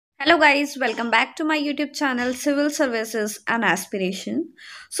Hello guys, welcome back to my YouTube channel Civil Services and Aspiration.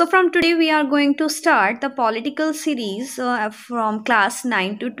 So from today we are going to start the political series from class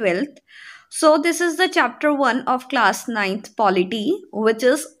 9 to 12th. So this is the chapter 1 of class 9th polity, which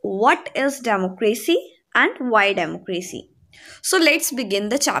is what is democracy and why democracy. So let's begin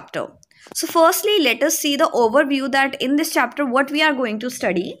the chapter. So firstly let us see the overview that in this chapter what we are going to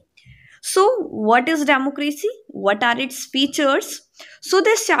study. So, what is democracy? What are its features? So,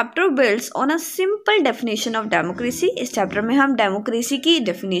 this chapter builds on a simple definition of democracy. इस chapter में हम democracy की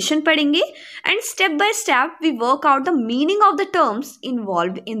definition पढ़ेंगे and step by step we work out the meaning of the terms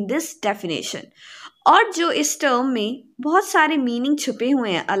involved in this definition. और जो इस term में बहुत सारे meaning छुपे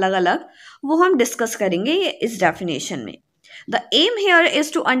हुए हैं अलग अलग वो हम discuss करेंगे इस definition में. The aim here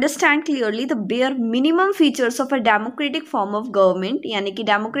is to understand clearly the bare minimum features of a democratic form of government, यानी कि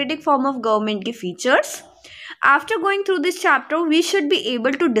democratic form of government के features. After going through this chapter, we should be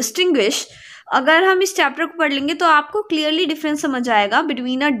able to distinguish. अगर हम इस chapter को पढ़ लेंगे तो आपको clearly difference समझ आएगा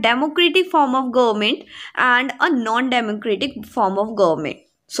between a democratic form of government and a non-democratic form of government.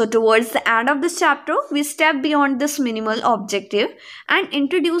 So towards the end of this chapter, we step beyond this minimal objective and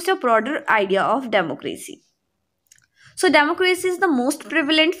introduce a broader idea of democracy. So democracy is the most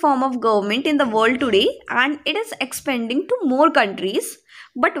prevalent form of government in the world today and it is expanding to more countries.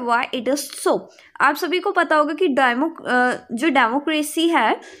 But why it is so? आप सभी को पता होगा कि जो democracy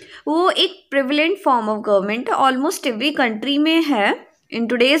है वो एक prevalent form of government almost every country में है इन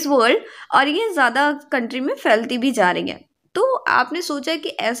टुडेज वर्ल्ड और ये ज़्यादा कंट्री में फैलती भी जा रही है. तो आपने सोचा कि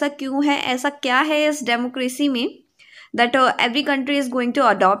ऐसा क्यों है, ऐसा क्या है इस डेमोक्रेसी में that every country is going to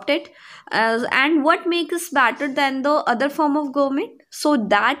adopt it and what makes it better than the other form of government? So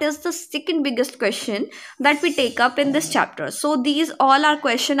that is the second biggest question that we take up in this chapter. So these all our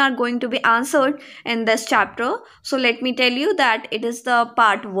questions are going to be answered in this chapter. So let me tell you that it is the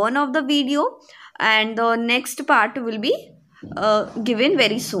part 1 of the video and the next part will be given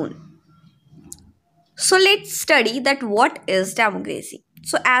very soon. So let's study that what is democracy.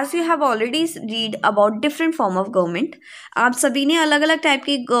 So as you have already read about different form of government, आप सभी ने अलग अलग type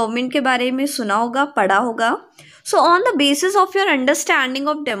की government के बारे में सुना होगा, पढ़ा होगा. So on the basis of your understanding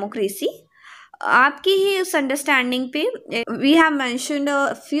of democracy, आपकी ही इस understanding पे we have mentioned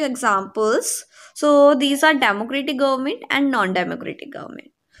a few examples. So these are democratic government and non-democratic government.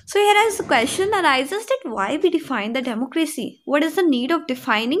 So here is the question arises that why we define the democracy? What is the need of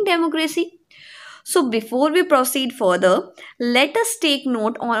defining democracy? So before we proceed further, let us take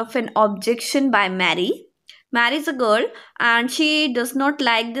note of an objection by Mary. Mary is a girl and she does not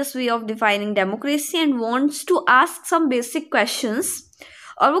like this way of defining democracy and wants to ask some basic questions.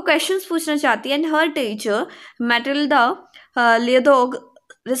 और वो questions पूछना चाहती है and her teacher Matilda Leodog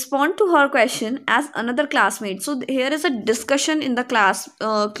respond to her question as another classmate. So here is a discussion in the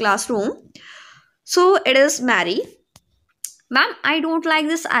classroom. So it is Mary. Ma'am, I don't like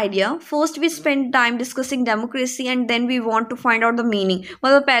this idea. First we spend time discussing democracy and then we want to find out the meaning.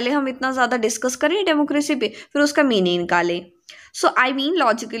 मतलब पहले हम इतना ज़्यादा discuss करें democracy पे फिर उसका meaning निकालें. So I mean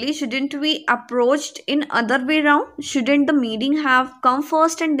logically shouldn't we approached in other way round? Shouldn't the meaning have come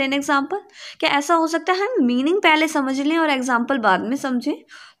first and then example? क्या ऐसा हो सकता है हम meaning पहले समझ लें और example बाद में समझें?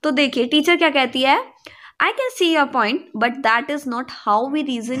 तो देखिए टीचर क्या कहती है, I can see your point, but that is not how we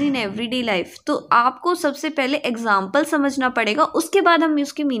reason in everyday life. तो आपको सबसे पहले एग्जाम्पल समझना पड़ेगा, उसके बाद हम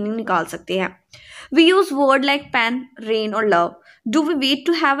उसकी मीनिंग निकाल सकते हैं. We use word like pen, rain और love. Do we wait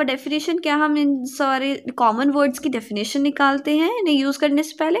to have a definition? क्या हम इन सारे common words की definition निकालते हैं इन्हें यूज़ करने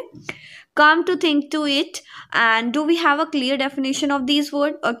से पहले? Come to think to it, and do we have a clear definition of these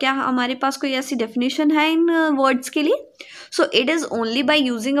words? और क्या हमारे पास कोई ऐसी definition है इन words के लिए? So it is only by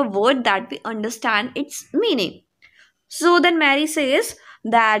using a word that we understand its meaning. So then Mary says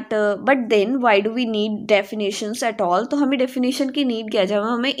that but then why do we need definitions at all? तो हमें definition की need क्या है? जब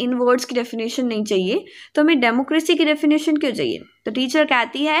हमें इन words की definition नहीं चाहिए तो हमें democracy की definition क्यों चाहिए? तो टीचर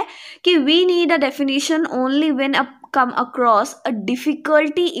कहती है कि we need a definition only when come across a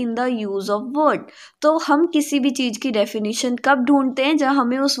difficulty in the use of word. तो हम किसी भी चीज़ की definition कब ढूंढते हैं जब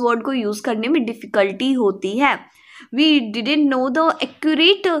हमें उस word को use करने में difficulty होती है. We didn't know the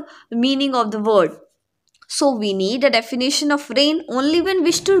accurate meaning of the word. So we need a definition of rain only when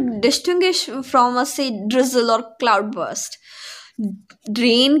wish to distinguish from a say drizzle or cloudburst.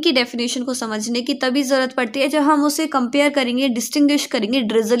 Rain की definition को समझने की तभी ज़रूरत पड़ती है जब हम उसे कंपेयर करेंगे, डिस्टिंग्विश करेंगे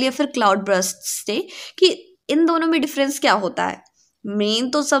ड्रिजल या फिर क्लाउड बर्स्ट से कि इन दोनों में डिफरेंस क्या होता है. मेन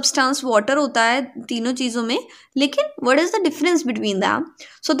तो सब्सटेंस वाटर होता है तीनों चीजों में, लेकिन what is the difference between them?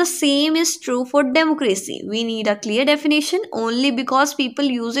 So the same is true for democracy. We need a clear definition only because people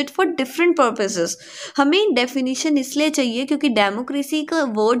use it for different purposes. हमें डेफिनेशन इसलिए चाहिए क्योंकि डेमोक्रेसी का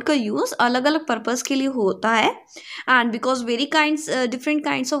वर्ड का यूज अलग अलग पर्पस के लिए होता है, and because very kind different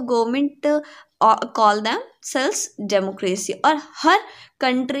kinds of government call them sales democracy. और हर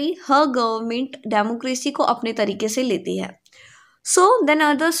कंट्री, हर गवर्नमेंट डेमोक्रेसी को अपने तरीके से लेती है. So then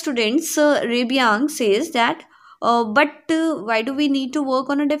other students, Rebiang says that, but why do we need to work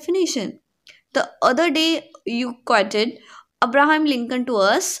on a definition? The other day you quoted Abraham Lincoln to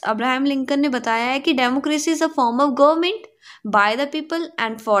us. Abraham Lincoln ने बताया है कि democracy is a form of government by the people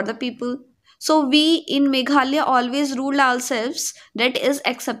and for the people. So we in Meghalaya always rule ourselves that is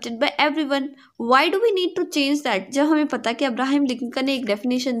accepted by everyone. Why do we need to change that? जब हमें पता कि Abraham Lincoln ने एक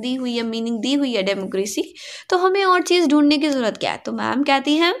definition दी हुई है, meaning दी हुई है डेमोक्रेसी, तो हमें और चीज़ ढूंढने की ज़रूरत क्या है? तो मैम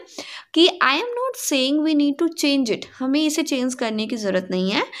कहती हैं कि I am not saying we need to change it. हमें इसे चेंज करने की ज़रूरत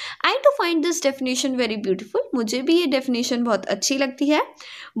नहीं है. आई to find this definition very beautiful. मुझे भी ये डेफिनेशन बहुत अच्छी लगती है.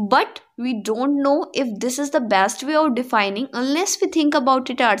 But we don't know if this is the best way of defining unless we think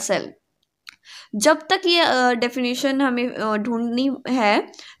about it ourselves. जब तक ये डेफिनेशन हमें ढूंढनी है,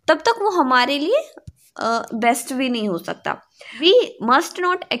 तब तक वो हमारे लिए बेस्ट वे नहीं हो सकता. We must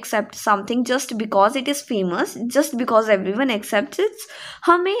not accept something just because it is famous, just because every one accept it.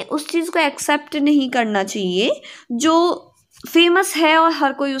 हमें उस चीज़ को एक्सेप्ट नहीं करना चाहिए जो फेमस है और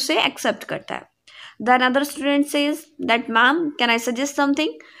हर कोई उसे एक्सेप्ट करता है. The another student says that, ma'am, can I suggest something?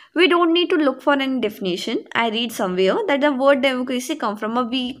 We don't need to look for any definition. I read somewhere that the word democracy come from a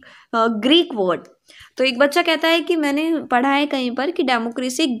Greek word. तो एक बच्चा कहता है कि मैंने पढ़ा है कहीं पर कि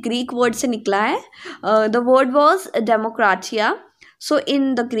डेमोक्रेसी ग्रीक वर्ड से निकला है. The word was डेमोक्राटिया. So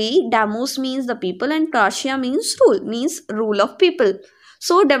in the Greek, demos means the people and kratia means rule of people.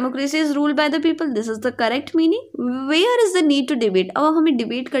 So democracy is ruled by the people. This is the correct meaning. Where is the need to debate? अब हमें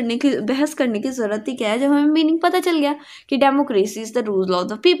debate करने की, बहस करने की ज़रूरत ही क्या है जब हमें मीनिंग पता चल गया कि democracy is the rule of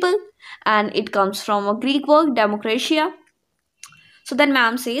the people and it comes from a Greek word democratia. So then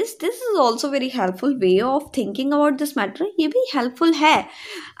ma'am says this is also very helpful way of thinking about this matter. ये भी helpful है.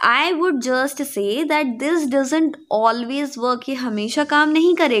 I would just say that this doesn't always work. ये हमेशा काम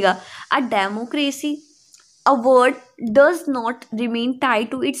नहीं करेगा. A democracy, a word does not remain tied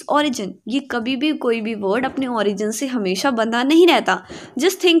to its origin. ये कभी भी कोई भी word अपने origin से हमेशा बंधा नहीं रहता.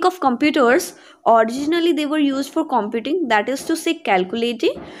 Just think of computers. Originally they were used for computing, that is to say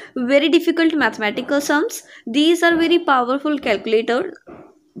calculating very difficult mathematical sums. These are very powerful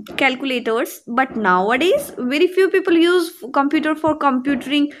calculators, but nowadays very few people use computer for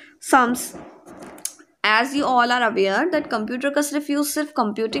computing sums. As you all are aware that computer का सिर्फ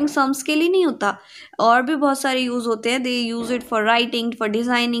computing sums के लिए नहीं होता, और भी बहुत सारे यूज़ होते हैं. दे use it for writing, for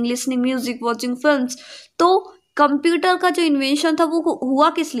designing, listening music, watching films. तो कंप्यूटर का जो इन्वेंशन था वो हुआ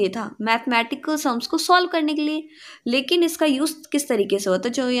किस लिए था? मैथमेटिकल सम्स को सॉल्व करने के लिए. लेकिन इसका यूज़ किस तरीके से होता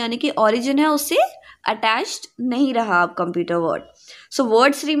है, जो यानी कि ऑरिजिन है उससे अटैच्ड नहीं रहा अब computer word. So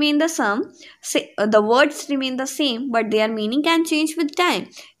words remain the same, but their meaning can change with time.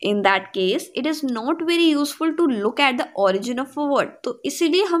 In that case, it is not very useful to look at the origin of a word. तो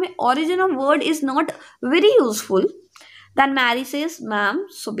इसीलिए हमें origin of word is not very useful. Then Mary says, ma'am,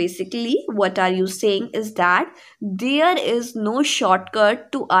 so basically what are you saying is that there is no shortcut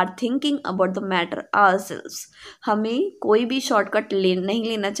to our thinking about the matter ourselves. हमें कोई भी shortcut नहीं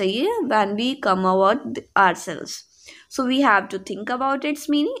लेना चाहिए when we come about ourselves. So we have to think about its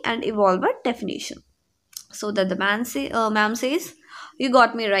meaning and evolve a definition. So that the ma'am says, you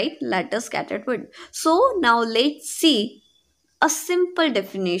got me right, let us get it with. So now let's see a simple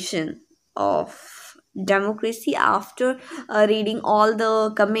definition of democracy after reading all the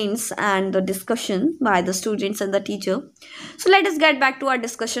comments and the discussion by the students and the teacher. So let us get back to our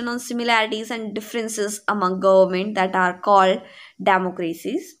discussion on similarities and differences among government that are called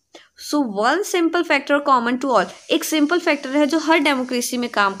democracies. So one simple factor common to all, एक simple factor है जो हर democracy में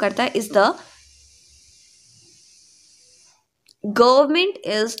काम करता है, is the government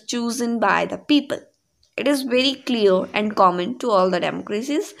is chosen by the people. It is very clear and common to all the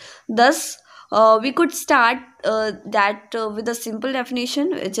democracies. Thus we could start that with a simple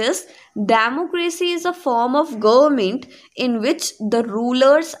definition, which is democracy is a form of government in which the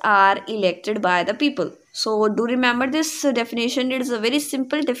rulers are elected by the people. So do remember this definition. It is a very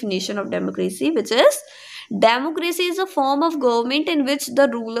simple definition of democracy, which is democracy is a form of government in which the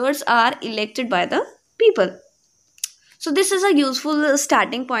rulers are elected by the people. So this is a useful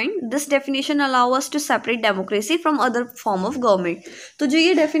starting point. This definition allow us to separate democracy from other form of government. तो जो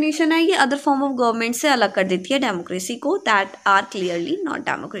ये definition है ये other form of government से अलग कर देती है democracy को, that are clearly not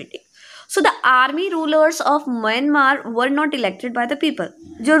democratic. So the army rulers of Myanmar were not elected by the people.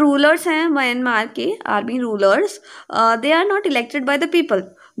 जो rulers हैं म्यांमार के army rulers, they are not elected by the people.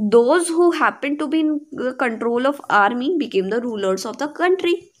 Those who happen to be in the control of army became the rulers of the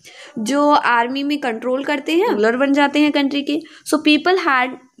country. जो army में control करते हैं ruler बन जाते हैं कंट्री के. सो पीपल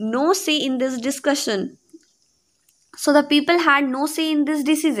हैड नो से in this discussion. So the people had no से इन दिस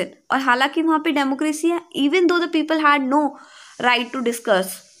डिसीजन. और हालांकि वहां पे डेमोक्रेसी है, even though the people had no right to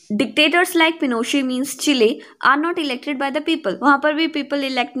discuss. Dictators like Pinochet means Chile are not elected by the people. वहां पर भी people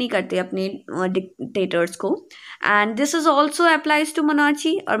elect नहीं करते अपने डिक्टेटर्स को. And this is also applies to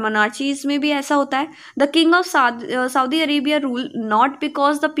monarchy. और मोनार्चीज में भी ऐसा होता है. The king of Saudi Arabia rule not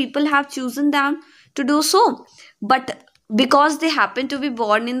because the people have chosen them to do so, but because they happen to be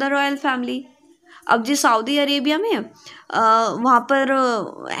born in the royal family. अब जी Saudi Arabia में वहाँ पर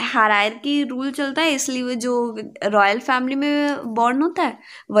हायरार्की रूल चलता है, इसलिए वो जो royal family में बॉर्न होता है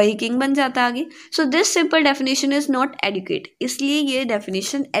वही किंग बन जाता है आगे. So this simple definition is not educate. इसलिए ये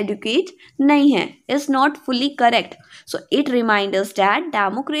डेफिनेशन एडुकेट नहीं है, is not fully correct. So it remind us that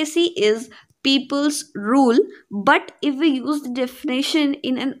democracy is people's rule, but if we use the definition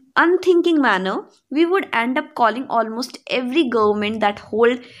in an unthinking manner, we would end up calling almost every government that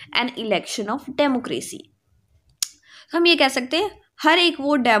hold an election of democracy. हम ये कह सकते हैं हर एक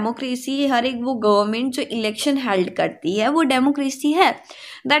वो democracy, हर एक वो government जो इलेक्शन हेल्ड करती है वो डेमोक्रेसी है.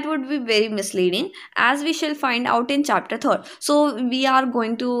 That would be very misleading, as we shall find out in chapter 3rd. So we are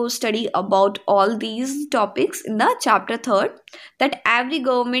going to study about all these topics in the chapter 3rd, that every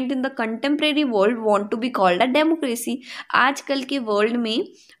government in the contemporary world want to be called a democracy. आजकल के world में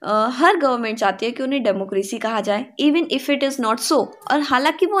हर government चाहती है कि उन्हें democracy कहा जाए, even if it is not so. और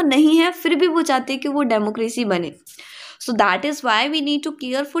हालांकि वो नहीं है फिर भी वो चाहते हैं कि वो डेमोक्रेसी बने. So that is why we need to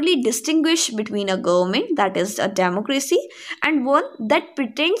carefully distinguish between a government that is a democracy and one that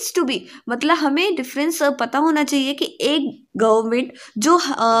pretends to be. मतलब हमें डिफरेंस पता होना चाहिए कि एक गवर्नमेंट जो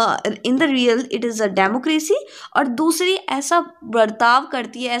in the real it is a democracy और दूसरी ऐसा बर्ताव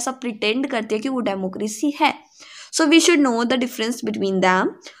करती है, ऐसा प्रिटेंड करती है कि वो डेमोक्रेसी है. So we should know the difference between them.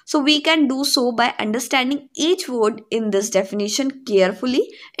 So we can do so by understanding each word in this definition carefully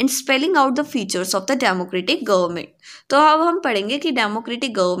and spelling out the features of the democratic government. तो अब हम पढ़ेंगे कि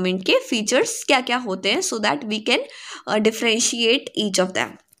democratic government के features क्या क्या होते हैं, so that we can differentiate each of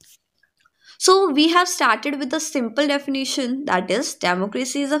them. So we have started with a simple definition, that is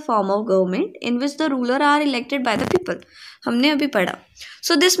democracy is a form of government in which the ruler are elected by the people. हमने अभी पढ़ा.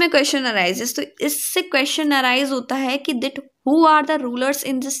 So this में question arises. तो इससे question arise होता है कि that who are the rulers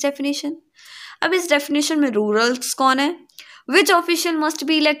in this definition. अब इस definition में rulers कौन है, which official must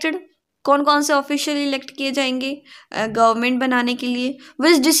be elected, कौन कौन से ऑफिशियल इलेक्ट किए जाएंगे गवर्नमेंट बनाने के लिए,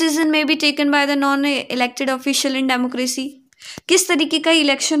 विच डिसीजन में be taken by the non elected official in democracy, किस तरीके का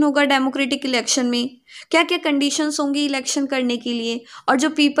इलेक्शन होगा डेमोक्रेटिक इलेक्शन में, क्या क्या कंडीशंस होंगी इलेक्शन करने के लिए, और जो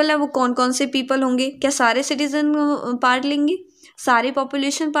पीपल है वो कौन कौन से पीपल होंगे, क्या सारे सिटीजन पार्ट लेंगे, सारी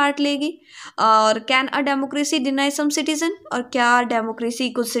पॉपुलेशन पार्ट लेगी, और can a democracy deny some citizen, और क्या डेमोक्रेसी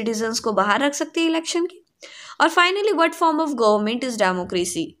कुछ सिटीजन्स को बाहर रख सकती है इलेक्शन की, और finally what form of government is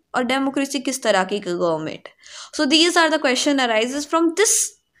democracy, और डेमोक्रेसी किस तरह की government. So these are the question arises from this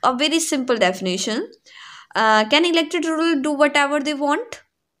a very simple definition. Can elected ruler do what ever they want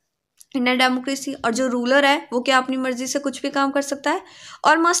in a democracy, और जो ruler है वो क्या अपनी मर्जी से कुछ भी काम कर सकता है,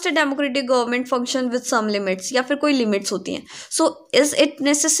 और must a democratic government function with some limits, या फिर कोई लिमिट्स होती हैं. So is it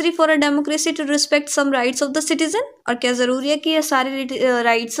necessary for a democracy to respect some rights of the citizen, और क्या ज़रूरी है कि ये सारे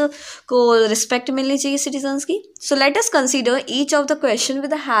राइट्स को रिस्पेक्ट मिलनी चाहिए सिटीजन्स की. So let us consider each of the question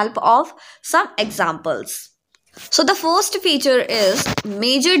with the help of some examples. So the first feature is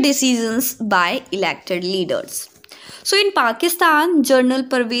major decisions by elected leaders. So in Pakistan, General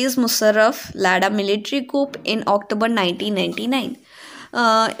Pervez Musharraf led a military coup in October 1999.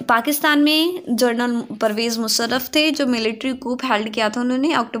 Pakistan में general Parvez Musharraf थे जो military कूप held किया था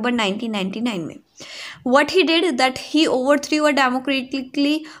उन्होंने अक्टूबर 1999 में. What he did that he overthrew a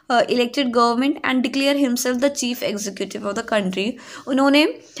democratically elected government and declared himself the chief executive of the country. उन्होंने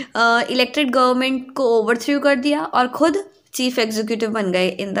elected government को overthrew कर दिया और खुद चीफ एग्जीक्यूटिव बन गए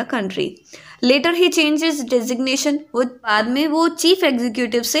in the country. Letter he change his designation. वो बाद में वो चीफ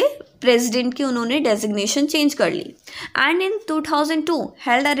एग्जीक्यूटिव से प्रेसिडेंट की उन्होंने डेजिग्नेशन चेंज कर ली। And in 2002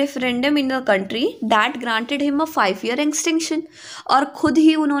 held a referendum in the country that granted him a 5 year extension. और खुद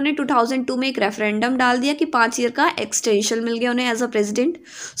ही उन्होंने 2002 में एक रेफरेंडम डाल दिया कि 5 ईयर का एक्सटेंशन मिल गया उन्हें as a president.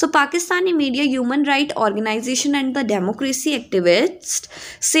 So Pakistani media, human right organisation and the democracy activist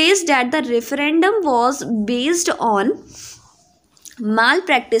says that the referendum was based on mall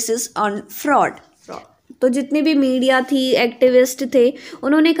practices on fraud. तो जितने भी मीडिया थी, एक्टिविस्ट थे,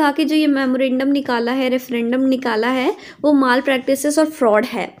 उन्होंने कहा कि जो ये मेमोरेंडम निकाला है, रेफरेंडम निकाला है, वो माल प्रैक्टिसेस और फ्रॉड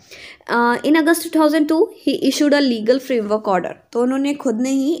है। इन अगस्त 2002 he issued a legal framework order. तो उन्होंने खुद ने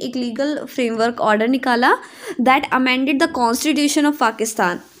ही एक लीगल फ्रेमवर्क ऑर्डर निकाला that amended the constitution of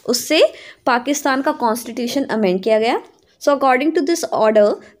Pakistan. उससे पाकिस्तान का कॉन्स्टिट्यूशन अमेंड किया गया। So according to this order,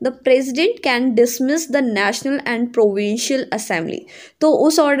 the president can dismiss the national and provincial assembly. तो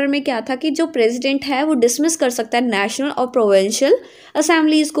उस ऑर्डर में क्या था कि जो प्रेसिडेंट है वो डिसमिस कर सकता है नेशनल और प्रोविंशियल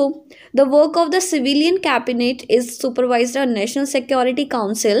असेंबलीज को। The work of the civilian cabinet is supervised bye national security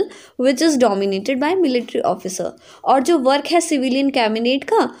council which is dominated by military officer. और जो वर्क है सिविलियन कैबिनेट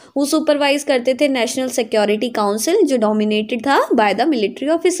का वो सुपरवाइज करते थे नेशनल सिक्योरिटी काउंसिल, जो डोमिनेटेड था by the military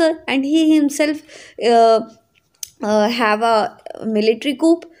officer, and he himself have a military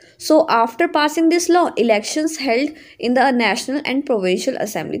coup. So after passing this law, elections held in the national and provincial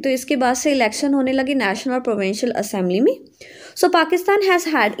assembly. तो इसके बाद से इलेक्शन होने लगे नेशनल और प्रोविंशियल असेंबली में। सो Pakistan has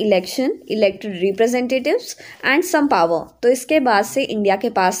had election, elected representatives and some power. तो इसके बाद से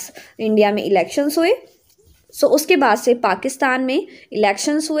इंडिया में इलेक्शंस हुए। सो उसके बाद से पाकिस्तान में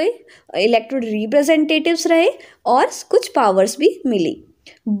इलेक्शंस हुए, इलेक्टेड रिप्रेजेंटेटिव्स रहे और कुछ पावर्स भी मिली।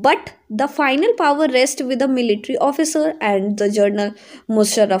 But the final power rests with the military officer and the general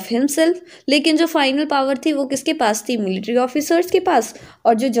Musharraf himself. लेकिन जो फाइनल पावर थी वो किसके पास थी? मिलिट्री ऑफिसर्स के पास।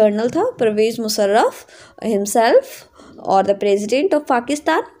 और जो जर्नल था Parvez Musharraf himself or the president of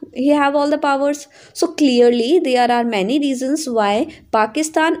Pakistan, he have all the powers. So clearly there are many reasons why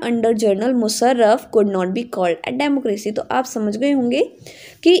Pakistan under General Musharraf could not be called a democracy. तो आप समझ गए होंगे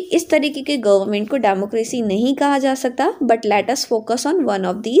कि इस तरीके के गवर्नमेंट को डेमोक्रेसी नहीं कहा जा सकता। But let us focus on one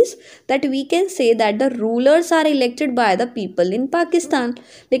of these that we can say that the rulers are elected by the people in Pakistan.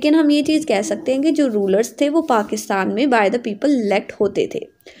 लेकिन हम ये चीज़ कह सकते हैं कि जो रूलर्स थे वो पाकिस्तान में बाय द पीपल इलेक्ट होते थे।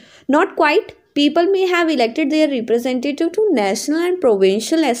 Not quite, people may have elected their representative to national and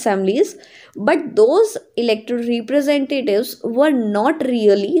provincial assemblies, but those elected representatives were not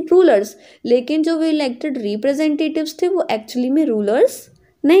really rulers. लेकिन जो वे elected representatives थे वो actually में rulers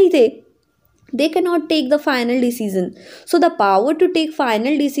नहीं थे। They cannot take the final decision. So the power to take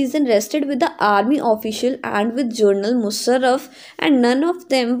final decision rested with the army official and with General Musharraf, and none of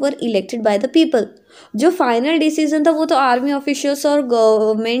them were elected by the people. जो final decision था वो तो army officials और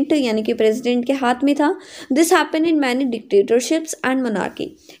government यानी कि president के हाथ में था। This happen in many dictatorships and monarchy.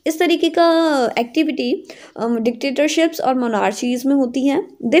 इस तरीके का एक्टिविटी डिक्टेटरशिप्स और मोनार्चीज में होती हैं।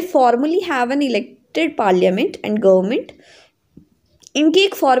 दे formally have an elected parliament and government. इनकी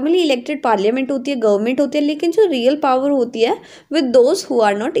एक फॉर्मली इलेक्टेड पार्लियामेंट होती है, गवर्नमेंट होती है, लेकिन जो रियल पावर होती है with those who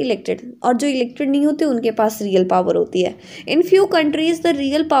are not elected, और जो इलेक्टेड नहीं होते उनके पास रियल पावर होती है। In few countries the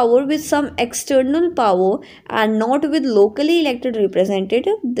real power with some external power and not with locally elected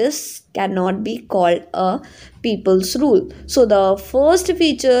representative, this can not be called a people's rule. So the first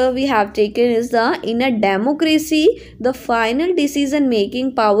feature we have taken is in a democracy the final decision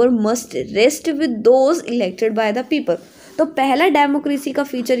making power must rest with those elected by the people. तो पहला democracy का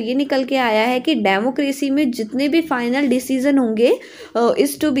feature ये निकल के आया है कि democracy में जितने भी फाइनल डिसीजन होंगे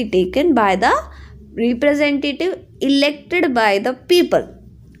is to be taken by the representative elected by the people.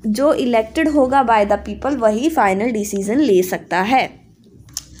 जो इलेक्टेड होगा बाय द पीपल वही फाइनल डिसीजन ले सकता है।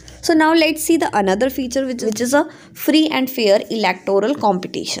 So now let's see the another feature which is a free and fair electoral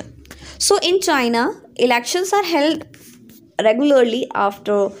competition. So in China, elections are held regularly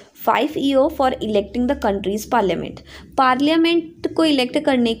after 5 years for electing the country's parliament. Parliament को elect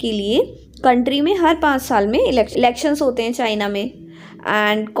करने के लिए country में हर 5 साल में elections होते हैं China में।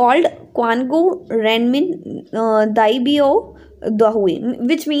 And called क्वानगो Renmin दाइबियो दाहुई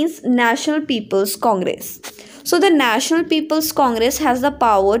which means National People's Congress. So the National People's Congress has the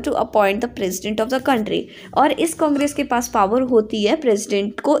power to appoint the president of the country. और इस कांग्रेस के पास पावर होती है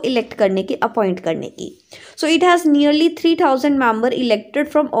प्रेसिडेंट को इलेक्ट करने की, अपॉइंट करने की। So it has nearly 3000 member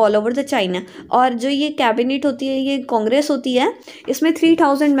elected from all over the China. और जो ये कैबिनेट होती है, ये कांग्रेस होती है, इसमें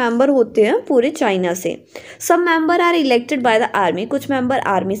 3000 मेंबर होते हैं पूरे चाइना से। सब member are elected by the army, कुछ मेंबर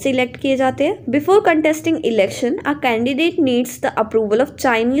आर्मी से इलेक्ट किए जाते हैं। Before contesting election a candidate needs the approval of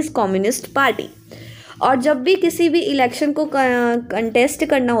Chinese communist party. और जब भी किसी भी इलेक्शन को कंटेस्ट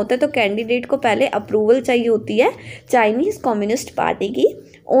करना होता है तो कैंडिडेट को पहले अप्रूवल चाहिए होती है चाइनीज़ कम्युनिस्ट पार्टी की।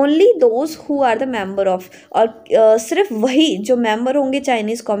 Only those who are the member of, और सिर्फ वही जो मेंबर होंगे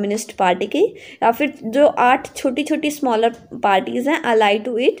चाइनीज़ कम्युनिस्ट पार्टी के, या फिर जो 8 छोटी छोटी स्मॉलर पार्टीज़ हैं अलाइड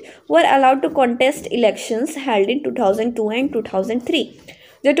टू इट, वो are allowed to contest elections held in 2002 and 2003।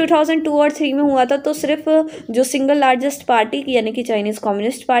 जो 2002 और 3 में हुआ था तो सिर्फ जो सिंगल लार्जेस्ट पार्टी यानी कि चाइनीज़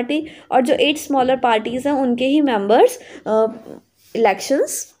कम्युनिस्ट पार्टी और जो 8 स्मॉलर पार्टीज़ हैं उनके ही मेंबर्स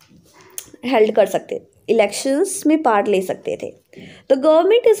इलेक्शंस हेल्ड कर सकते, इलेक्शंस में पार्ट ले सकते थे। The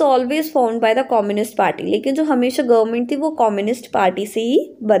government is always formed by the communist party, लेकिन जो हमेशा गवर्नमेंट थी वो कम्युनिस्ट पार्टी से ही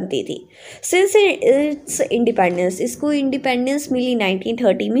बनती थी। सिंस इट्स इंडिपेंडेंस, इसको इंडिपेंडेंस मिली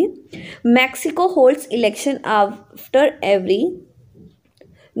 1930 में। Mexico holds election after every.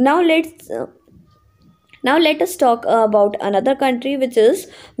 Now let us talk about another country which is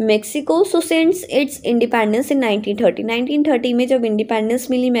Mexico. So since its independence in 1930 में जब इंडिपेंडेंस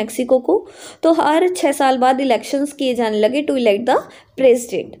मिली मैक्सिको को तो हर 6 साल बाद इलेक्शंस किए जाने लगे to elect the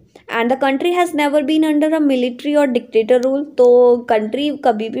president, and the country has never been under a military और डिक्टेटर रूल। तो कंट्री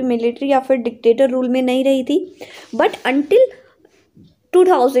कभी भी मिलिट्री या फिर डिक्टेटर रूल में नहीं रही थी। But until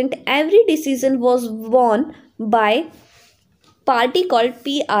 2000 every decision was won by party called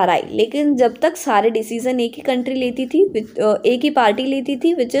PRI, लेकिन जब तक सारे डिसीजन एक ही कंट्री लेती थी, एक ही पार्टी लेती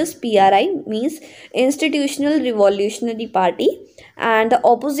थी, which is PRI means institutional revolutionary party, and the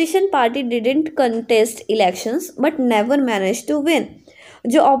opposition party didn't contest elections but never manage to win.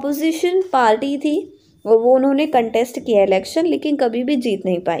 जो ऑपोजिशन पार्टी थी वो उन्होंने कंटेस्ट किया इलेक्शन लेकिन कभी भी जीत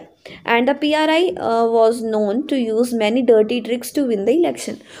नहीं पाई, and the PRI was known to use many dirty tricks to win the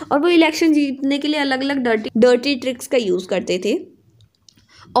election, और वो इलेक्शन जीतने के लिए अलग अलग डर्टी ट्रिक्स का यूज़ करते थे।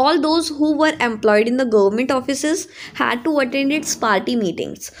 All those who were employed in the government offices had to attend its party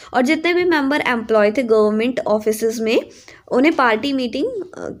meetings, और जितने भी मेंबर एम्प्लॉय थे गवर्नमेंट ऑफिसेज में उन्हें पार्टी मीटिंग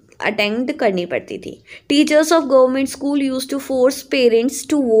अटेंड करनी पड़ती थी। Teachers of government school use to force parents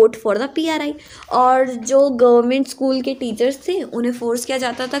to vote for the PRI, और जो गवर्नमेंट स्कूल के टीचर्स थे उन्हें फोर्स किया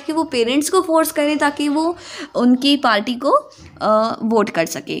जाता था कि वो पेरेंट्स को फोर्स करें ताकि वो उनकी पार्टी को वोट कर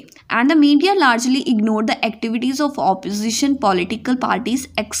सके। And the media largely ignore the activities of opposition political parties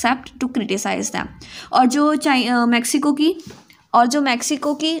accept to criticise them, और जो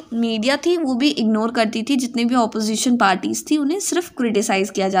मैक्सिको की मीडिया थी वो भी इग्नोर करती थी, जितने भी ऑपोजिशन पार्टीज थी उन्हें सिर्फ क्रिटिसाइज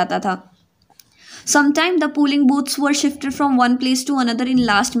किया जाता था। Sometime the polling booths were shifted from one place to another in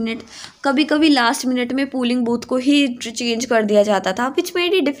last minute, कभी कभी लास्ट मिनट में पोलिंग बूथ को ही चेंज कर दिया जाता था, which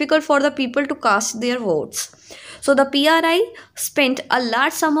made it difficult for the people to cast there votes. So the PRI spent a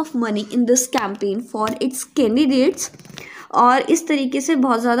large sum of money in this campaign for its candidates, और इस तरीके से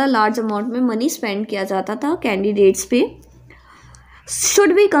बहुत ज़्यादा लार्ज अमाउंट में मनी स्पेंड किया जाता था कैंडिडेट्स पे।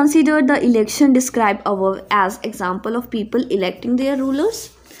 Should we consider the election described above as example of people electing their rulers?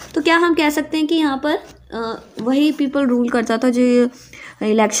 तो क्या हम कह सकते हैं कि यहाँ पर वही पीपल रूल करता था जो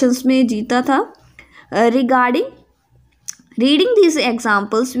इलेक्शंस में जीता था। Reading these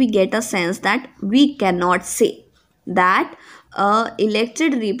examples, we get a sense that we cannot say that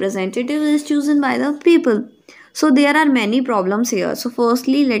elected representative is chosen by the people. So there are many problems here. So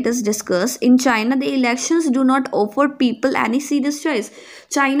firstly, let us discuss. In China, the elections do not offer people any serious choice.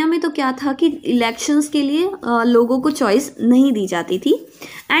 China में तो क्या था कि elections के लिए लोगों को choice नहीं दी जाती थी,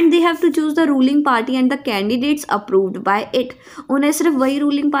 and they have to choose the ruling party and the candidates approved by it. उन्हें सिर्फ वही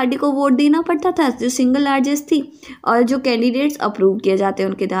रूलिंग पार्टी को वोट देना पड़ता था जो सिंगल लार्जेस्ट थी, और जो कैंडिडेट्स अप्रूव किए जाते हैं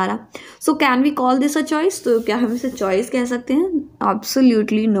उनके द्वारा। So can we call this a choice? तो क्या हम इसे चॉइस कह सकते हैं?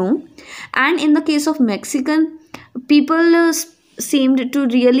 Absolutely no. And in the case of Mexican, people seemed to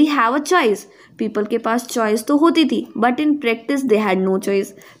really have a choice. People के पास चॉइस तो होती थी, but in practice they had no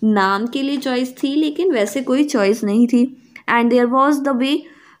choice. नाम के लिए चॉइस थी लेकिन वैसे कोई चॉइस नहीं थी। And there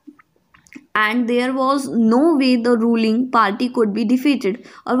was no way the ruling party could be defeated,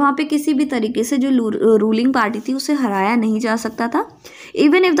 और वहाँ पे किसी भी तरीके से जो रूलिंग पार्टी थी उसे हराया नहीं जा सकता था,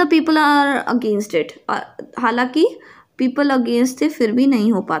 even if the people are against it. हालांकि पीपल अगेंस्ट थे फिर भी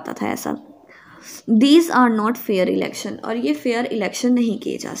नहीं हो पाता था ऐसा। These are not fair election, और ये फेयर इलेक्शन नहीं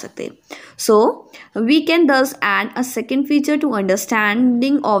किए जा सकते। So we can thus add a second feature to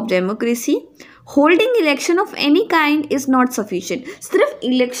understanding of democracy. Holding election of any kind is not sufficient. सिर्फ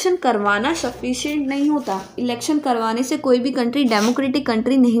इलेक्शन करवाना sufficient नहीं होता। इलेक्शन करवाने से कोई भी कंट्री डेमोक्रेटिक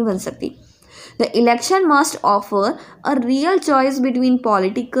कंट्री नहीं बन सकती। The election must offer a real choice between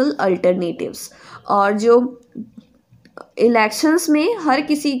political alternatives, और जो इलेक्शंस में हर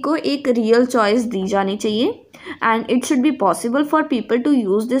किसी को एक रियल चॉइस दी जानी चाहिए, and it should be possible for people to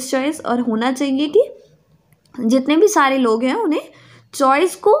use this choice, और होना चाहिए कि जितने भी सारे लोग हैं उन्हें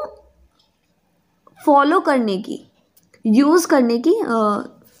चॉइस को फॉलो करने की, यूज़ करने की,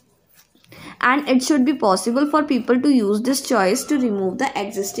 and it should be possible for people to use this choice to remove the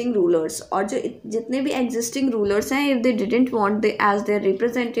existing rulers. और जो जितने भी एग्जिस्टिंग रूलर्स हैं, if they didn't want they as their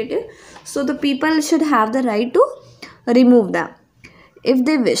representative, so the people should have the right to remove them if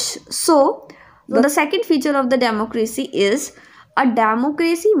they wish. So the second feature of the democracy is a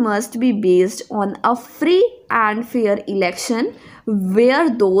democracy must be based on a free and fair election where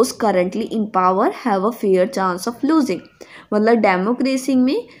those currently in power have a fair chance of losing. मतलब democracy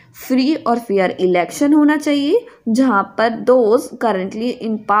में free और fair election होना चाहिए जहाँ पर those currently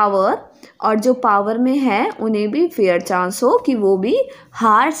in power, और जो power में है उन्हें भी फेयर चांस हो कि वो भी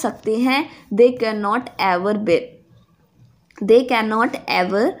हार सकते हैं. दे cannot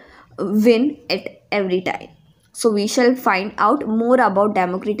ever win at every time. So we shall find out more about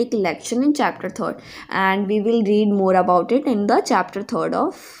democratic election in chapter 3rd, and we will read more about it in the chapter 3rd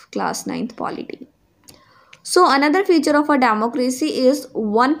of class 9th polity. So another feature of a democracy is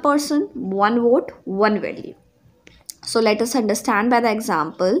one person, one vote, one value. So let us understand by the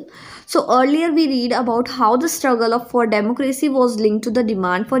example. So earlier we read about how the struggle for democracy was linked to the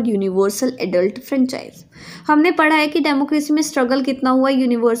demand for universal adult franchise. हमने पढ़ा है कि democracy में struggle कितना हुआ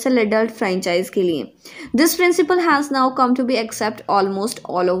universal adult franchise के लिए. This principle has now come to be accept almost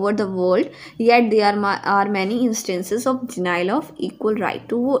all over the world, yet there are many instances of denial of equal right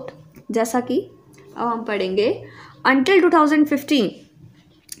to vote. जैसा कि अब हम पढ़ेंगे, अंटिल 2015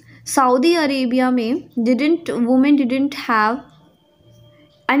 Saudi Arabia में women didn't have,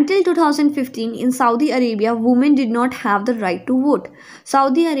 until 2015 in Saudi Arabia women did not have the right to vote.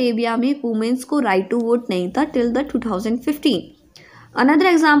 Saudi Arabia में women's को right to vote नहीं था till the 2015. Another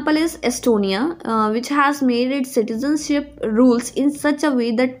example is Estonia, which has made its citizenship rules in such a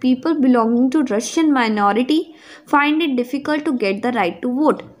way that people belonging to Russian minority find it difficult to get the right to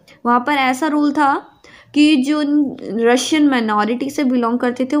vote. वहाँ पर ऐसा rule था कि जो Russian minority से belong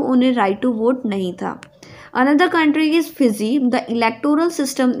करते थे उन्हें राइट टू वोट नहीं था. Another country is Fiji. The electoral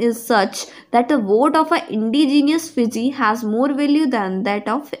system is such that the vote of a indigenous Fiji has more value then that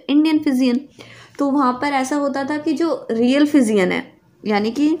of Indian Fijian. तो वहाँ पर ऐसा होता था कि जो रियल फिजियन है,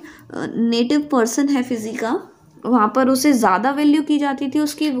 यानी कि नेटिव पर्सन है फिजी का, वहाँ पर उसे ज़्यादा वैल्यू की जाती थी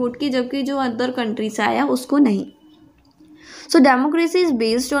उसकी वोट की, जबकि जो अदर कंट्री से आया उसको नहीं. सो democracy is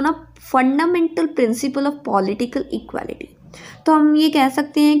based on a fundamental principle of political equality. तो हम ये कह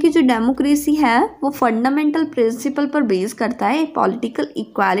सकते हैं कि जो डेमोक्रेसी है वो फंडामेंटल प्रिंसिपल पर बेस करता है, पॉलिटिकल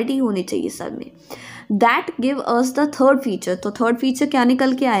इक्वालिटी होनी चाहिए सब में. That give us the third feature. तो थर्ड फीचर क्या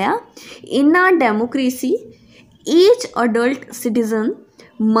निकल के आया? इन a democracy each adult citizen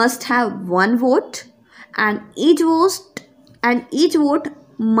must have one vote and each vote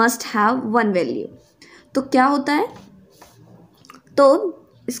must have one value. तो क्या होता है? तो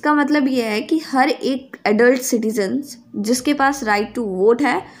इसका मतलब यह है कि हर एक एडल्ट सिटीजन्स जिसके पास राइट टू वोट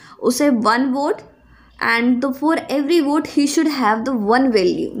है उसे one vote, and for every vote he should have the one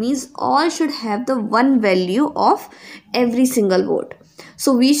value, means all should have the one value of every single vote.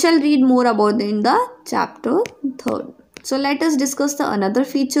 So we shall read more about in the chapter 3rd. So let us discuss the another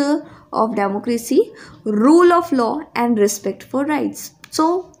feature of democracy, rule of law and respect for rights.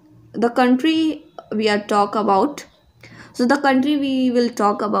 So the country we will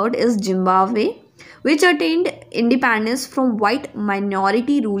talk about is Zimbabwe, which attained independence from white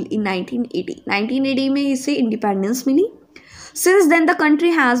minority rule in 1980. 1980 में इसे independence milli. Since then the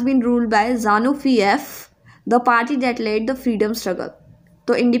country has been ruled by ZANU-PF, the party that led the freedom struggle.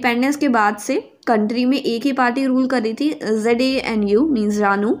 तो independence के बाद से country में एक ही party rule कर रही थी, ZANU means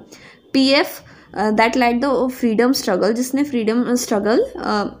ZANU, PF that led the freedom struggle, जिसने freedom struggle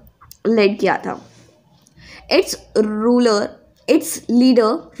लेड किया था. Its leader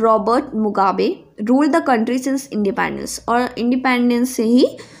Robert Mugabe ruled the country since independence. और इंडिपेंडेंस से ही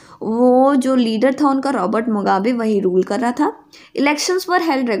वो जो लीडर था उनका रॉबर्ट मुगाबे वही रूल कर रहा था. Elections were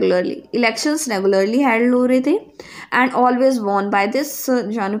held regularly. Elections regularly held हो रहे थे and always won by this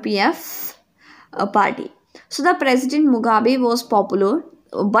ZANU-PF party. So the president Mugabe was popular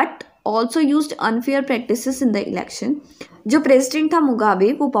but also used unfair practices in the election. जो president था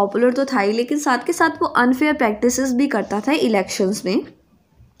Mugabe वो popular तो था ही, लेकिन साथ के साथ वो अनफेयर प्रैक्टिसेस भी करता था इलेक्शंस में,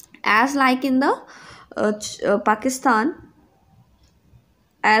 as like in the Pakistan,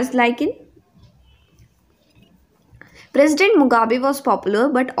 as like in president Mugabe was popular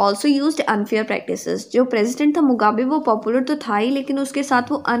but also used unfair practices. जो प्रेसिडेंट था मुगाबे वो पॉपुलर तो था ही, लेकिन उसके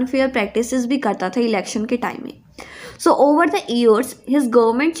साथ वो अनफेयर प्रैक्टिसेस भी करता था इलेक्शन के टाइम में. So over the years his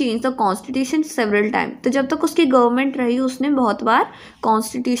government change the constitution several time, तो जब तक उसकी गवर्नमेंट रही उसने बहुत बार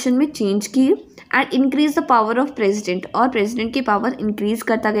कॉन्स्टिट्यूशन में चेंज की and increase the power of president, और प्रेसिडेंट की पावर इंक्रीज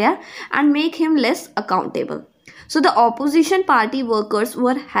करता गया and make him less accountable. So the opposition party workers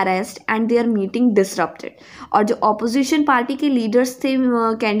were harassed and their meeting disrupted, और जो ऑपोजिशन पार्टी के लीडर्स थे,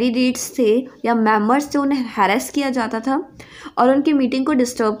 कैंडिडेट्स थे या मेंबर्स थे, उन्हें हैरेस किया जाता था और उनकी मीटिंग को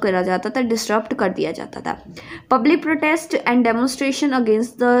डिस्टर्ब करा जाता था, डिसरप्ट कर दिया जाता था. Public protest and demonstration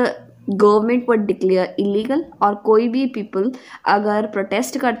against the government were declare illegal, और कोई भी पीपल अगर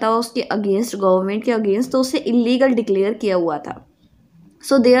प्रोटेस्ट करता हो उसके अगेंस्ट, गवर्नमेंट के अगेंस्ट, तो उसे इलीगल डिक्लेयर किया हुआ था.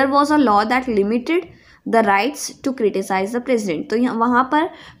 So there was a law that limited the rights to criticise the president, तो यहाँ वहाँ पर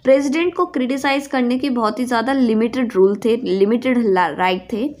प्रेजिडेंट को क्रिटिसाइज करने के बहुत ही ज़्यादा लिमिटेड रूल थे, लिमिटेड राइट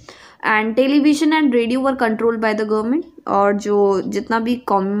थे. And television and radio were controlled by the government, और जो जितना भी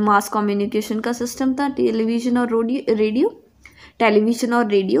मास कम्युनिकेशन का सिस्टम था, टेलीविजन और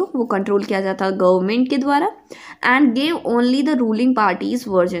रेडियो वो कंट्रोल किया जाता गवर्नमेंट के द्वारा. And gave only the ruling parties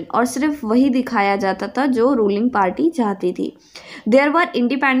version, और सिर्फ वही दिखाया जाता था जो रूलिंग पार्टी चाहती थी. देयर वर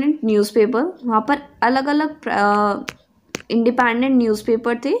इंडिपेंडेंट न्यूज़पेपर, वहाँ पर अलग अलग इंडिपेंडेंट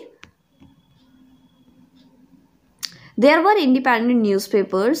न्यूज़पेपर थे. There were independent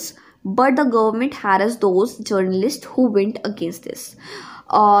newspapers but the government harass those journalist who went against this,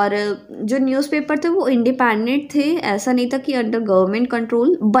 और जो न्यूज़पेपर थे वो इंडिपेंडेंट थे, ऐसा नहीं था कि अंडर गवर्नमेंट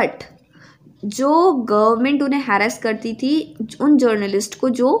कंट्रोल, बट जो गवर्नमेंट उन्हें हैरेस करती थी उन जर्नलिस्ट को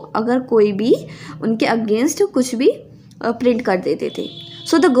जो अगर कोई भी उनके अगेंस्ट कुछ भी प्रिंट कर देते थे.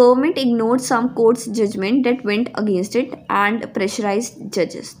 So the government ignored some courts judgement that went against it and pressurised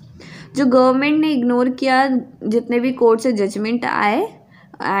जजेस, जो गवर्नमेंट ने इग्नोर किया जितने भी कोर्ट से जजमेंट आए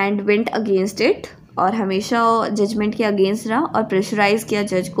एंड वेंट अगेंस्ट इट, और हमेशा जजमेंट के अगेंस्ट रहा और प्रेशराइज किया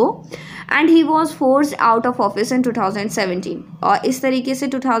जज को. And he was forced out of office in 2017, और इस तरीके से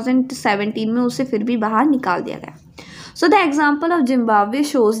 2017 में उसे फिर भी बाहर निकाल दिया गया. So the example of Zimbabwe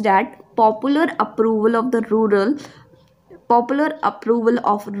shows that popular approval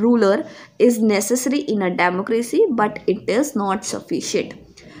of ruler is necessary in a democracy but it is not sufficient.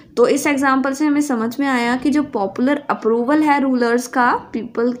 तो इस एग्जाम्पल से हमें समझ में आया कि जो पॉपुलर अप्रूवल है रूलर्स का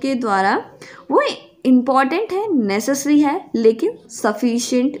पीपल के द्वारा वो इम्पॉर्टेंट है, नेसेसरी है, लेकिन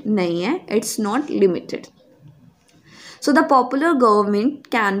सफिशिएंट नहीं है, it's not limited. So the popular government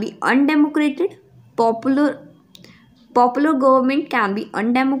can be undemocratic, popular government can be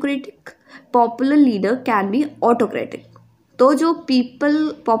undemocratic, popular leader can be autocratic. तो जो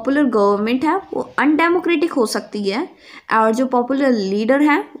पॉपुलर गवर्नमेंट है वो अनडेमोक्रेटिक हो सकती है, और जो पॉपुलर लीडर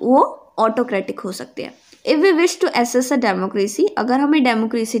है वो ऑटोक्रेटिक हो सकते हैं. If we wish to assess a democracy, अगर हमें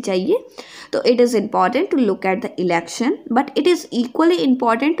डेमोक्रेसी चाहिए तो it is important to look at the election, but it is equally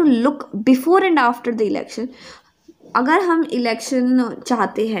important to look before and after the election. अगर हम इलेक्शन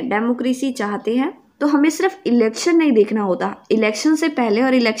चाहते हैं, डेमोक्रेसी चाहते हैं, तो हमें सिर्फ इलेक्शन नहीं देखना होता, इलेक्शन से पहले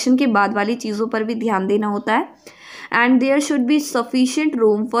और इलेक्शन के बाद वाली चीज़ों पर भी ध्यान देना होता है. And there should be sufficient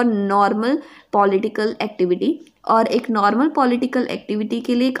room for normal political activity, और एक नॉर्मल पॉलिटिकल एक्टिविटी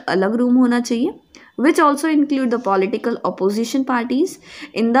के लिए एक अलग रूम होना चाहिए, which also include the political opposition parties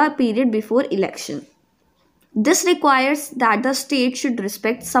in the period before election. This requires that the state should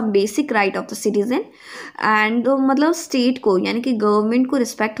respect some basic right of the citizen, and मतलब state को यानी कि government को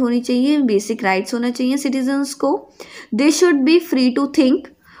respect होनी चाहिए, basic rights होना चाहिए citizens को. They should be free to think,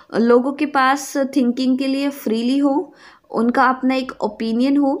 लोगों के पास thinking के लिए freely हो, उनका अपना एक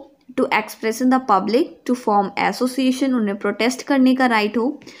opinion हो, to express in the public, to form association, उन्हें प्रोटेस्ट करने का राइट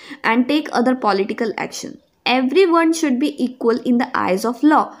हो, and take other political action. Every one should be equal in the eyes of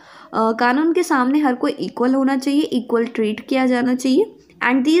law, कानून के सामने हर कोई इक्वल होना चाहिए, इक्वल ट्रीट किया जाना चाहिए.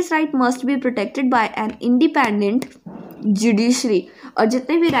 And these right must be protected by an independent judiciary, और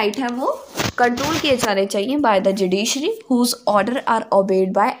जितने भी राइट हैं वो कंट्रोल किए जाने चाहिए by the judiciary whose order are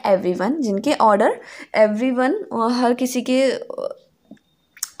obeyed bye everyone, जिनके ऑर्डर एवरीवन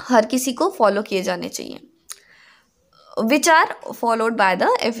हर किसी को फॉलो किए जाने चाहिए, which are followed by the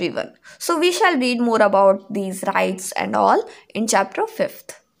everyone. So we shall read more about these rights and all in chapter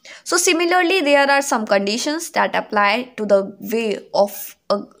 5th. So similarly, there are some conditions that apply to the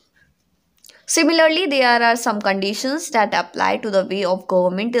way of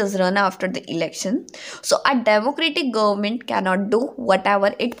government is run after the election. So a democratic government cannot do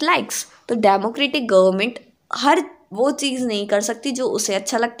whatever it likes. तो democratic government हर वो चीज़ नहीं कर सकती जो उसे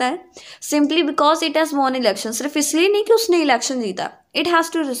अच्छा लगता है, simply because it has won election, सिर्फ इसलिए नहीं कि उसने इलेक्शन जीता. It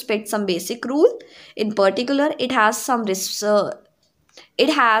has to respect some basic rule, in particular it has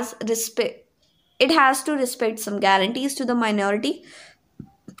to respect some guarantees to the minority.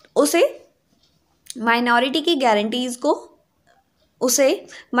 उसे माइनॉरिटी की गारंटीज को उसे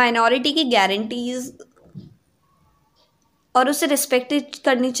माइनॉरिटी की गारंटीज और उसे रिस्पेक्ट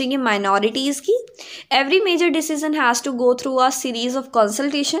करनी चाहिए माइनॉरिटीज़ की। Every major decision has to go through a series of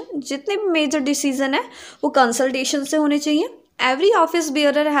consultation, जितने भी मेजर डिसीजन है वो कंसल्टेशन से होने चाहिए। Every office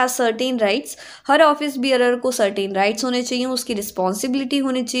bearer has certain rights, her office bearer को सर्टेन राइट्स होने चाहिए, उसकी रिस्पॉन्सिबिलिटी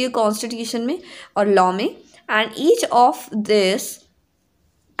होनी चाहिए कॉन्स्टिट्यूशन में और लॉ में। And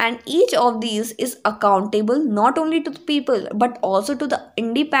each of these is accountable not only to the people but also to the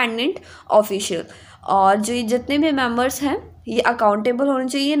independent official। और जो ये जितने भी मेंबर्स हैं ये अकाउंटेबल होने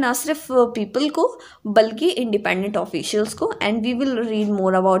चाहिए ना सिर्फ पीपल को बल्कि इंडिपेंडेंट ऑफिशियल्स को। And we will read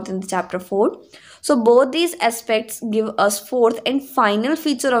more about in the chapter 4। So both these aspects give us fourth and final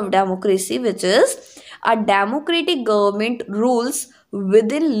feature of democracy, which is a democratic government rules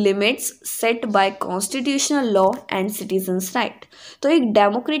within limits set by constitutional law and citizens right। तो एक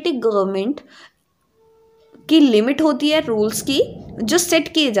democratic government की limit होती है rules की जो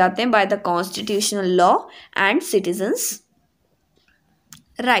set किए जाते हैं by the constitutional law and citizens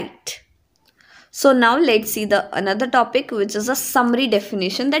right. So now let's see the another topic, which is a summary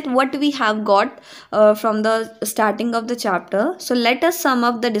definition that what we have got from the starting of the chapter. So let us sum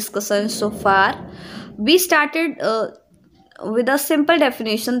up the discussion so far. We started with a simple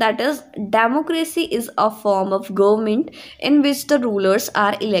definition, that is democracy is a form of government in which the rulers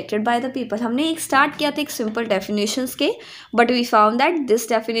are elected by the people। हमने एक start किया था एक simple definitions के, but we found that this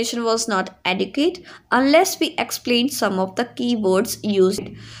definition was not adequate unless we explained some of the key words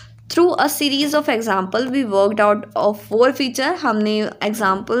used। Through a series of example we worked out of 4 feature. हमने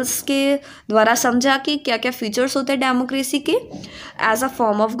examples के द्वारा समझा कि क्या क्या features होते हैं डेमोक्रेसी के as a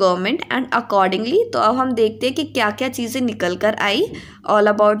form of government and accordingly. तो अब हम देखते हैं कि क्या क्या चीज़ें निकल कर आई। All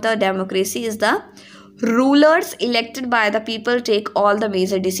about the democracy is the rulers elected by the people take all the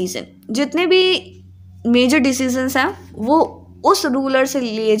major decision. जितने भी मेजर डिसीजंस हैं वो उस रूलर से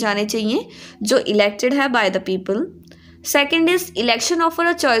लिए जाने चाहिए जो इलेक्टेड है by the people. Second is election offer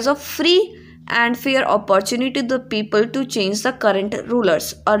a choice of free and fair opportunity to the people to change the current rulers।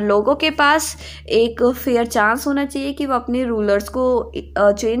 और लोगों के पास एक फेयर चांस होना चाहिए कि वो अपने रूलर्स को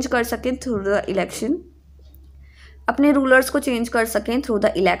चेंज कर सकें थ्रू द इलेक्शन, अपने रूलर्स को चेंज कर सकें through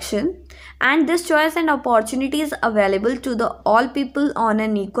the election. And this choice and opportunity is available to the all people on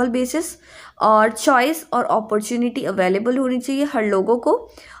an equal basis. और चॉइस और अपॉर्चुनिटी अवेलेबल होनी चाहिए हर लोगों को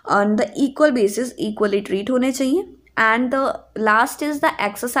on the equal basis, equally treat होने चाहिए। And the last is the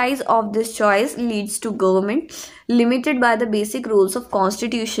exercise of this choice leads to government limited by the basic rules of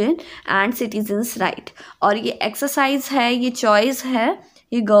constitution and citizens right। और ये exercise है, ये choice है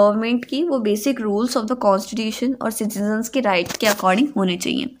ये गवर्नमेंट की, वो basic rules of the constitution और सिटीजन्स के राइट के अकॉर्डिंग होने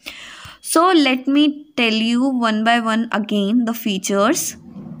चाहिए। So let me tell you one by one again the features.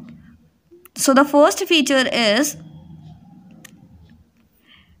 So the first feature is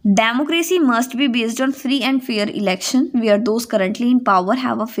democracy must be based on free and fair election where those currently in power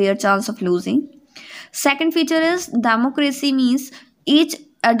have a fair chance of losing। Second feature is democracy means each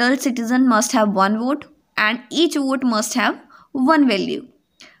adult citizen must have one vote and each vote must have one value।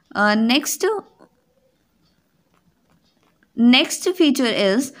 Next feature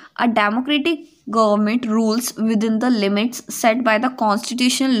is a democratic government rules within the limits set by the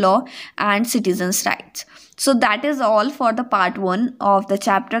constitutional law and citizens rights। So that is all for the part 1 of the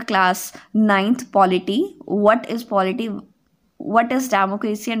chapter class 9th polity। What is polity, what is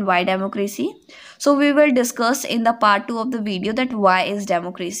democracy and why democracy? So we will discuss in the part 2 of the video that why is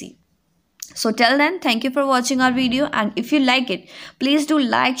democracy। So till then, thank you for watching our video, and if you like it, please do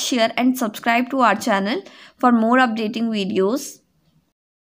like, share and subscribe to our channel for more updating videos.